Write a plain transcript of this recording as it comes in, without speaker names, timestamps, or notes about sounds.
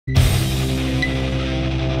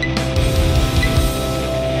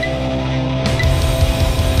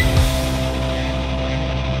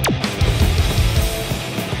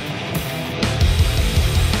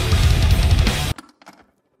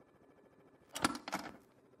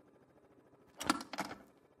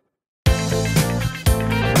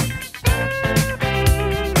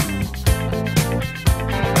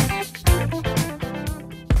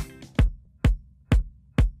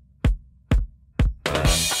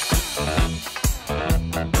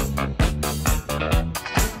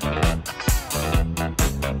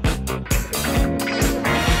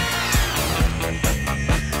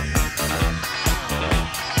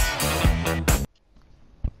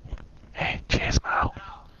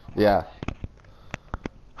Yeah.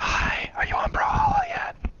 Hi, are you on Brawlhalla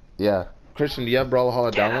yet? Yeah. Christian, do you have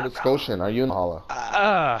Brawlhalla downloaded? Scotian, are you in Brawlhalla?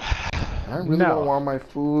 I really want to No. warm my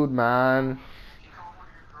food, man.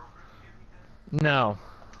 No.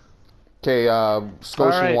 Okay,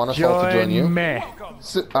 Scotian, Alright, want us all to join you? join me.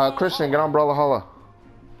 Christian, get on Brawlhalla.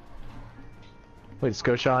 Wait, is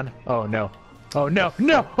Coach on? Oh no. Oh no,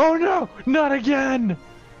 no! Oh no! Not again!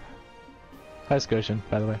 Hi, Scotian,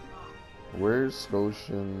 by the way. Where's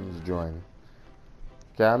Scotian's join?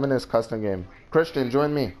 Okay, I'm in his custom game. Christian,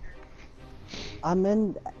 join me. I'm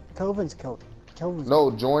in Kelvin's kill. No,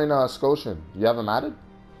 join Scotian. You have him added?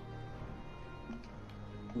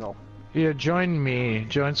 No. Yeah, join me.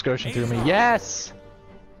 Join Scotian through me. Yes!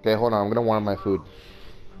 Okay, hold on. I'm gonna warm my food.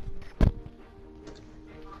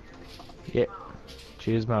 Yeah.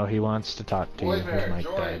 Cheesemo, he wants to talk to you. His Bear, mic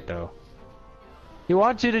join. died, though. He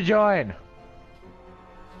wants you to join!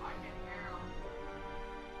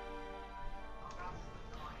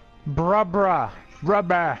 Bruh.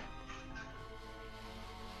 Rubber.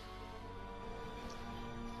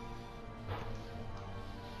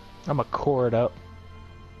 I'm a cord up.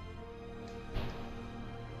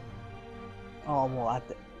 Oh well,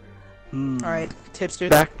 Alright, tipster.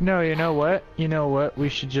 Back. No, you know what? You know what? We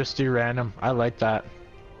should just do random. I like that.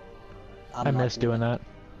 I miss doing that.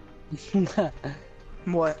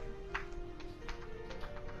 What?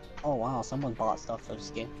 Oh wow, someone bought stuff for this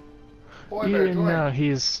game. Bear, join. No,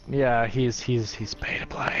 he's pay to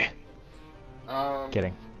play.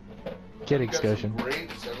 Kidding. Kidding, Get some Scotian.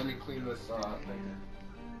 grapes and let me clean this thing.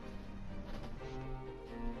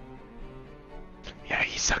 Yeah,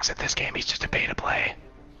 he sucks at this game. He's just a pay to play.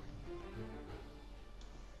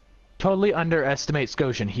 Totally underestimate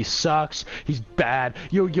Scotian. He sucks. He's bad.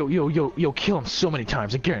 You'll kill him so many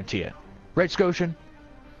times. I guarantee it. Right, Scotian?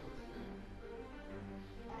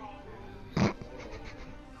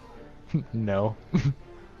 No.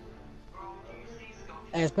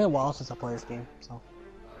 Hey, it's been a while since I played this game, so.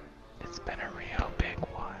 It's been a real big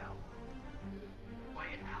while.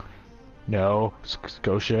 No,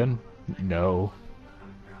 Scotian. No.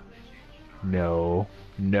 No.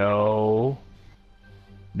 No.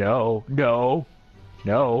 No. No.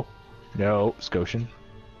 No. No. Scotian.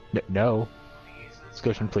 No.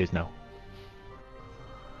 Scotian, please, no.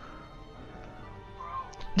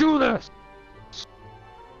 Do this!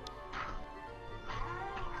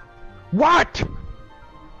 What?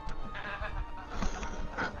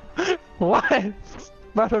 What?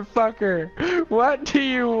 Motherfucker! What do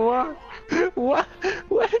you want? What?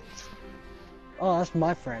 What? Oh, that's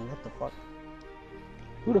my friend. What the fuck?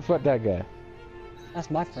 Who the fuck that guy? That's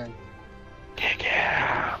my friend. Kick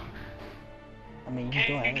him! I mean, you can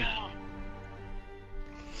go ahead.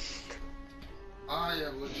 I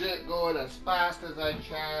am legit going as fast as I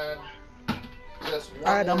can. Just one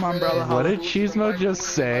Alright, I'm more on minute. Brawlhalla. What did Cheesemo just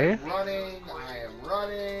say? I'm running. I am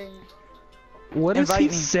running. What is Invite he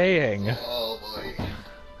me. saying? Oh boy.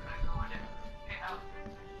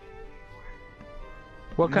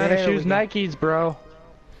 What kind of There shoes? we go. Nikes, bro.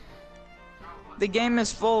 The game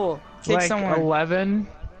is full. Kick Like someone. 11?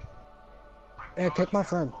 Hey, kick my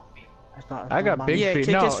friend. That's not, I got mine. big Yeah, feet.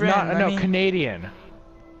 kick No, his friend, not I no mean- Canadian.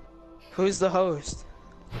 Who's the host?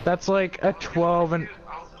 That's like a 12 and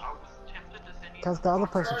Cause the other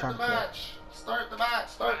person Start trying the to kill. match. Start the match.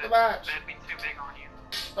 Start the match.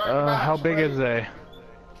 Start the match. how big is Ready?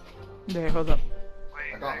 they? There, hold up.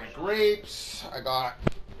 I got my grapes. I got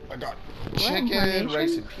chicken,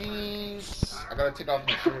 rice and peas. I gotta take off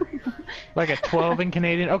my shirt. Like a 12 in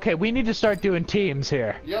Canadian. Okay, we need to start doing teams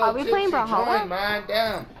here. Yo, Are we playing Tipsy, Brawlhalla? join, man.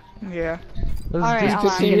 Damn. Yeah. Let's Alright, do I'll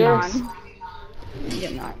Tipsy get here. on.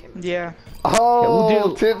 Getting on. Yeah. Oh, Yeah, we'll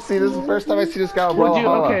do- Tipsy, this is the first time I see this guy on We'll do,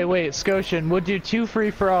 Brawlhalla. okay, wait, Scotian, we'll do 2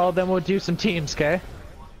 free-for-all, then we'll do some teams, okay?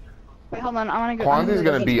 Wait, hold on. I want to go. I'm Kwanzi's go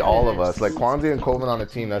gonna get beat the all of others. us. Like, Kwanzi and Coleman on a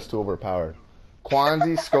team, that's too overpowered.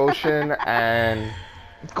 Kwanzi, Scotian, and...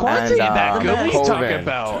 Kwanzi ain't that good, what are you Coven. talking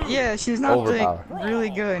about? Yeah, she's not Overpowered. like really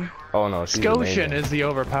good. Oh no, she's Scotian amazing. is the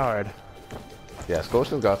overpowered. Yeah,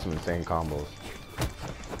 Scotian's got some insane combos.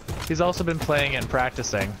 He's also been playing and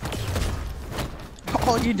practicing.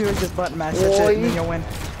 All you do is just button mash, that's it, and then you'll win.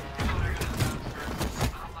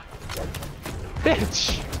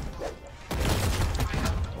 Bitch!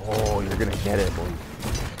 Oh, you're gonna get it, boy.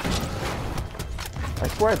 I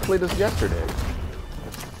swear I played this yesterday.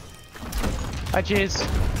 Hi, cheese.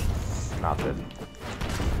 Nothing.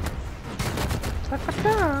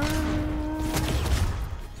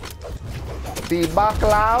 The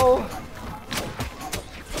bacalao.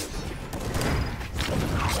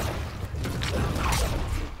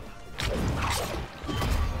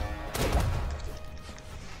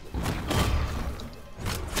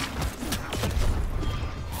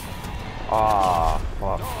 Ah,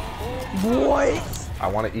 fuck. What? I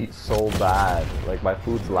want to eat so bad. Like, my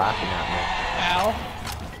food's laughing at Ow.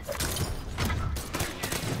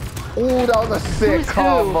 me. Ooh, that was a sick Who's who?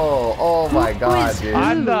 combo. Oh my god, is dude. who?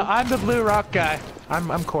 I'm the blue rock guy.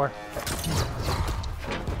 I'm core.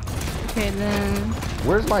 Okay, then.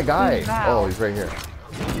 Where's my guy? Who's Val? Oh, he's right here.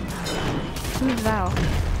 Who's Val?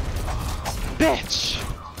 Bitch!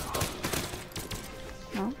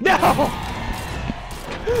 No? No!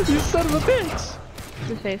 You son of a bitch!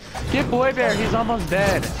 His face. Get Boy Bear, he's almost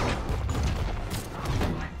dead.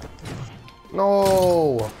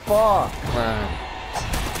 No, fuck, man.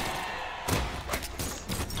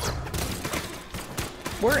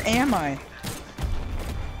 Where am I?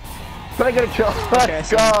 Can I get a kill?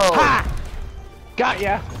 Let's go! Ha! Got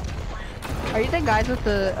ya! Are you the guys with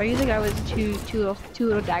the? Are you the guy with two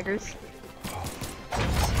little daggers?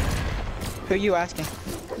 Who are you asking?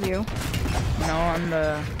 You. No, I'm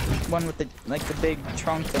the one with the the big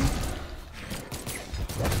trunk thing.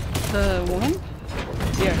 The woman?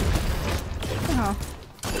 Yeah. Oh.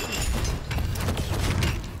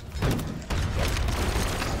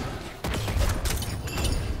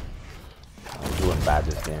 I'm doing bad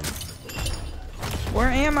this game. Where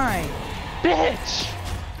am I? Bitch!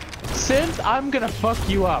 Since I'm gonna fuck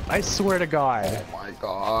you up, I swear to God. Oh my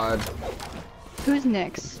god. Who's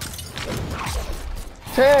Nyx?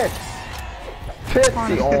 Tits!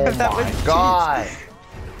 Titsy, oh That was my cheese. god.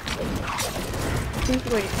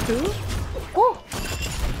 Wait, who? Woo.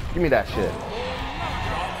 Give me that shit.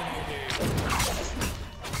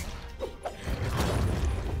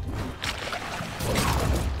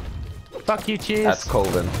 Fuck you, cheese. That's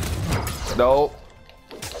Coven. Nope.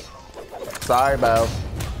 Sorry, Belle.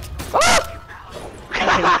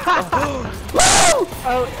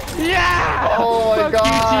 Oh, Yeah! Oh my Fuck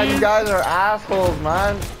god, you, you guys are assholes,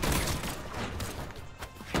 man.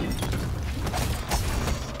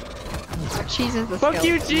 cheese is the Fuck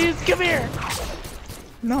skill. you, cheese. Come here.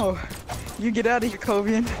 No. You get out of here,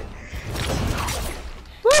 Covian.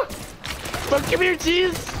 Fuck, come here,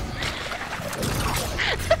 cheese.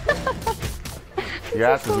 Your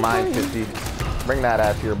ass is mine, 50. Bring that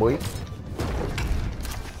ass here, boy.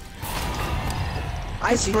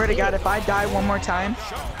 I swear to God, if I die one more time,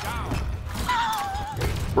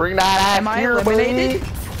 Bring that am ass I here, eliminated? boy.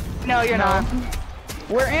 No, you're not.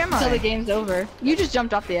 Where am Until the I? game's over. You just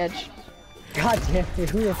jumped off the edge. God damn it,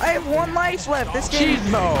 who the I have 1 life left. This game.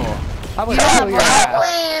 Cheesemo. I would You don't kill your ass.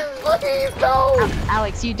 Please, please, no.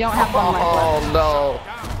 Alex, you don't have 1 life left. Oh no.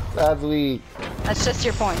 That's weak. That's just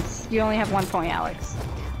your points. You only have 1 point, Alex.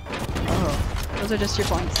 Oh. Those are just your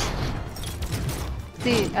points.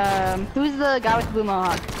 See, who's the guy with the blue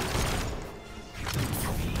mohawk?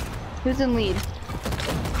 Who's in lead?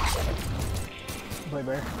 Boy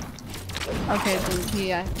Bear. Okay, then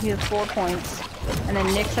he has 4 points. And then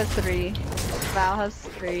Nyx has 3. Val has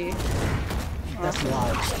 3. That's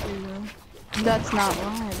live. That's not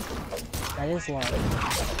live. That is live.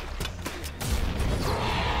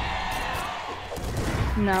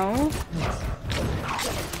 No.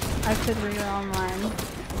 I could read it online.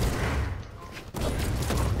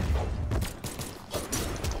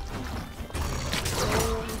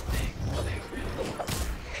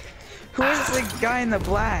 Who is the guy in the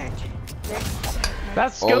black?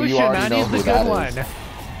 That's Oh, you Scotia, already man. know He's the who good that one. is.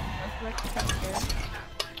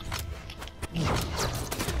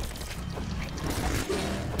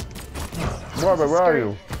 Boy Bear, where are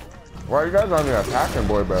you? Why are you guys on me attacking,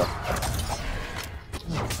 Boy Bear?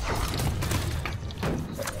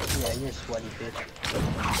 Yeah, you're sweaty bitch.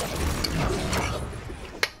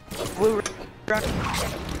 Blue rock.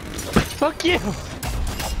 Fuck you.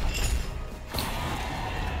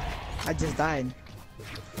 I just died.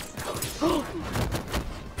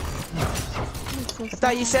 I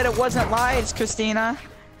thought you said it wasn't lives, Christina.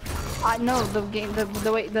 No, the game,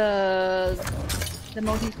 the way, the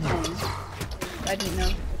mode he's playing. I didn't know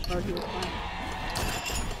which mode he was playing.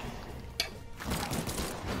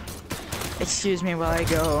 Excuse me while I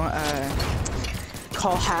go,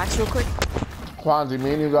 call hacks real quick. Kwanzi,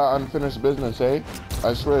 me and you got unfinished business, eh?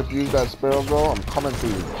 I swear if you use that sparrow girl, I'm coming for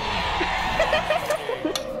you.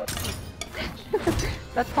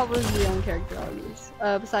 That's probably the only character I'll use.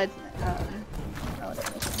 Besides,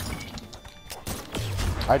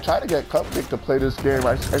 I tried to get Cupcake to play this game.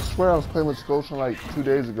 I swear I was playing with Scotia like 2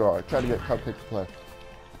 days ago. I tried to get Cupcake to play.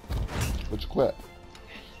 Which quit.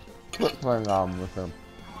 Quit playing with him.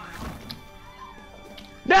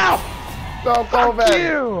 No! No, Fuck Coven!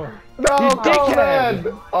 you! No, You dickhead!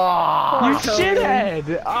 Coven! Oh, You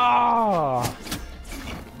shithead! Oh!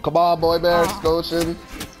 come on, Boy Bear, Scotian.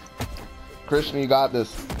 Christian, you got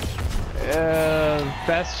this.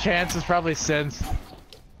 Best chance is probably Synth.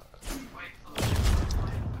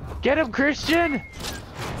 Get him, Christian!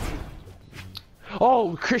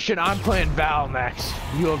 Oh, Christian, I'm playing Val next.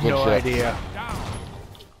 You have no idea.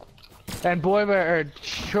 And boy, or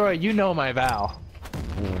Troy, you know my Val.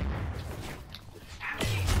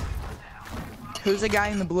 Who's the guy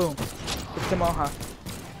in the blue? With the mohawk.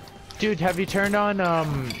 Dude, have you turned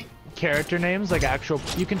on character names, like actual?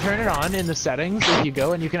 You can turn it on in the settings if you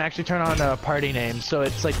go, and you can actually turn on party names. So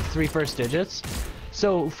it's like 3 first digits.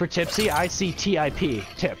 So for Tipsy, I see TIP,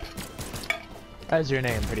 Tip, as your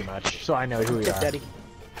name pretty much. So I know who you Tip are. Daddy.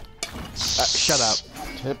 Shut up.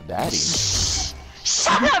 Tip Daddy.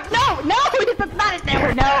 Shut up! No! No! That's not his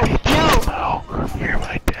name! No! No! Oh, you're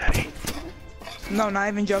my daddy. No, not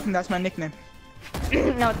even joking. That's my nickname.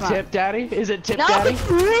 No, it's not. Tip Daddy? Is it Tip No, Daddy? it's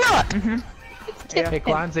not! Mm-hmm. It's Tip. Hey,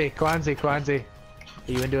 Kwanzi.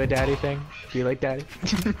 Are you into a daddy thing? Do you like daddy?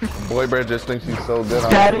 Boy Bear just thinks he's so good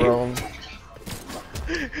on Daddy. the throne.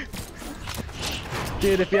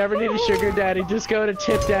 Dude, if you ever need a sugar daddy, just go to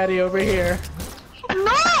Tip Daddy over here.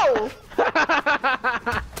 No!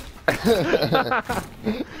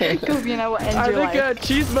 Kobe and I will end I your think life.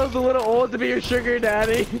 Cheesemo's a little old to be your sugar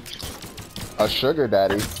daddy. A sugar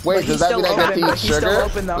daddy? Wait, does he's that mean I still get open. to eat He's still sugar?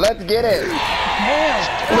 open, though. Let's get it!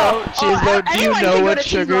 No, Cheesemo, do you anyone know can go what to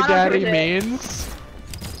sugar Cheesemo's daddy every day. means?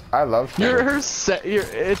 I love sugar. You're her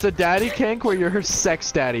it's a daddy kink where you're her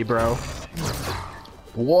sex daddy, bro.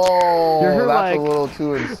 Whoa, You're her, that's like- a little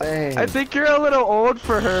too insane. I think you're a little old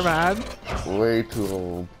for her, man. Way too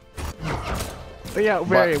old. But yeah,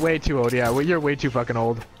 way too old, yeah. Well, you're way too fucking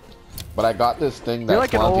old. But I got this thing that You're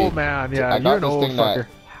like an Kwanzi- old man, yeah. I You're got an this old thing fucker.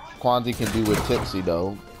 that Kwanzi can do with Tipsy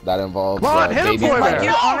though. That involves Come on, hit him, baby boy, powder. man.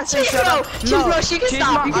 You honestly shut up. Cheesemo, she can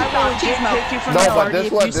stop. You can stop. Cheesemo. Take you from No, the but party this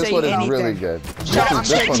if one, you this say one is anything. really good. This Shut up, is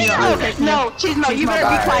this one's shut really up. good. No, Cheesemo, you better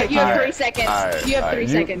be quiet. You have 3 seconds. Alright, You have 3 alright,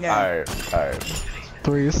 seconds. Alright.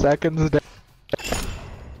 3 seconds.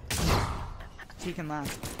 You can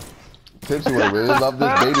laugh. Tipsy would really love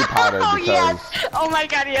this baby powder Oh, because yes! Oh my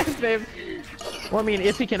god, yes, babe. Well, I mean,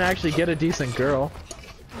 if he can actually get a decent girl.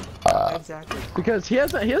 Exactly. Because he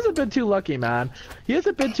hasn't been too lucky, man. He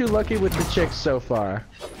hasn't been too lucky with the chicks so far.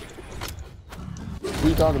 what are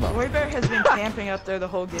you talking about? Boy Bear has been camping up there the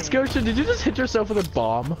whole game. Scotia, did you just hit yourself with a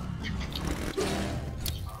bomb?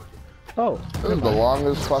 Oh. This is the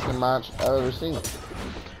longest fucking match I've ever seen.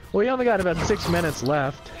 Well, you only got about 6 minutes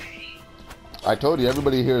left. I told you,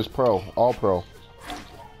 everybody here is pro, all pro.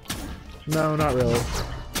 No, not really.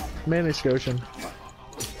 Mainly Scotian.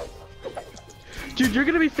 Dude, you're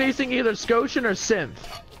gonna be facing either Scotian or Synth.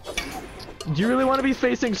 Do you really want to be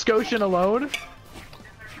facing Scotian alone?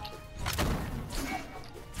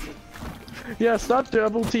 Yeah, stop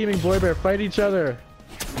double teaming Boy Bear. Fight each other.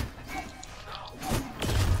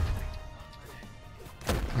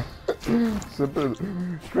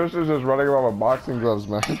 Christian's just running around with boxing gloves,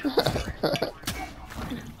 man.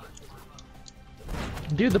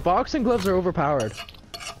 Dude, the boxing gloves are overpowered.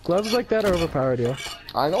 Gloves like that are overpowered, yo.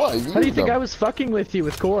 I know. I How do you think I was fucking with you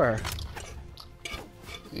with core?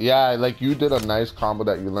 Yeah, like you did a nice combo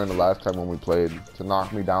that you learned the last time when we played to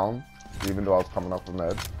knock me down, even though I was coming up from the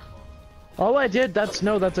edge. All I did, that's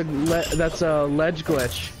a ledge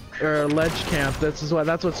glitch or a ledge camp. That's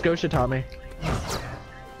what Scotia taught me.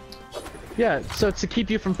 Yeah, so it's to keep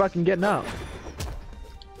you from fucking getting up.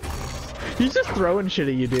 He's just throwing shit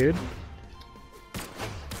at you, dude.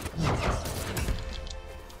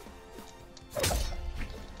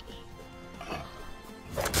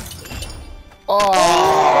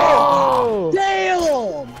 Oh! Damn!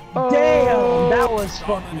 Oh. Damn! That was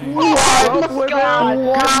fucking. Oh, God.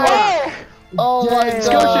 Wow. Oh my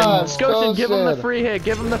Damn. God! Scotian, give him the Scotian. free hit.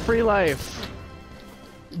 Give him the free life.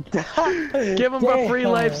 Give him a free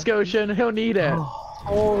life, Scotian. He'll need it.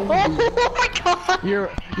 Holy Oh my god!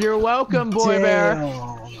 You're welcome, Boy Bear.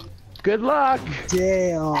 damn. Good luck.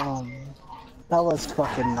 Damn. That was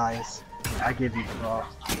fucking nice. I give you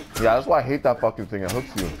props. Yeah, that's why I hate that fucking thing. It hooks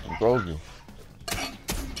you and throws you.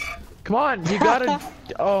 Come on, you gotta.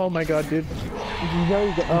 Oh my god, dude.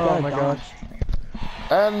 Oh my gosh.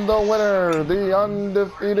 And the winner, the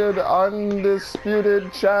undefeated,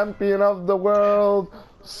 undisputed champion of the world,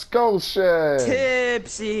 Scotia.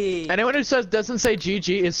 Tipsy. Anyone who doesn't say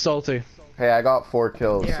GG is salty. Hey, I got 4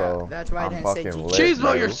 kills, Yeah, so that's why I I'm didn't say fucking GG. lit. Cheesemo,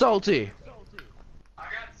 bro. you're salty.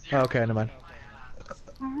 Okay, never mind.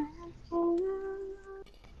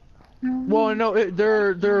 Well, no,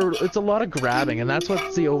 it's a lot of grabbing, and that's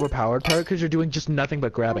what's the overpowered part, because you're doing just nothing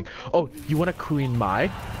but grabbing. Oh, you want a Queen Mai?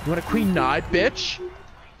 You want a Queen Nai, bitch?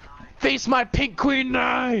 Face my pink Queen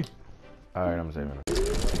Nai! Alright, I'm saving it.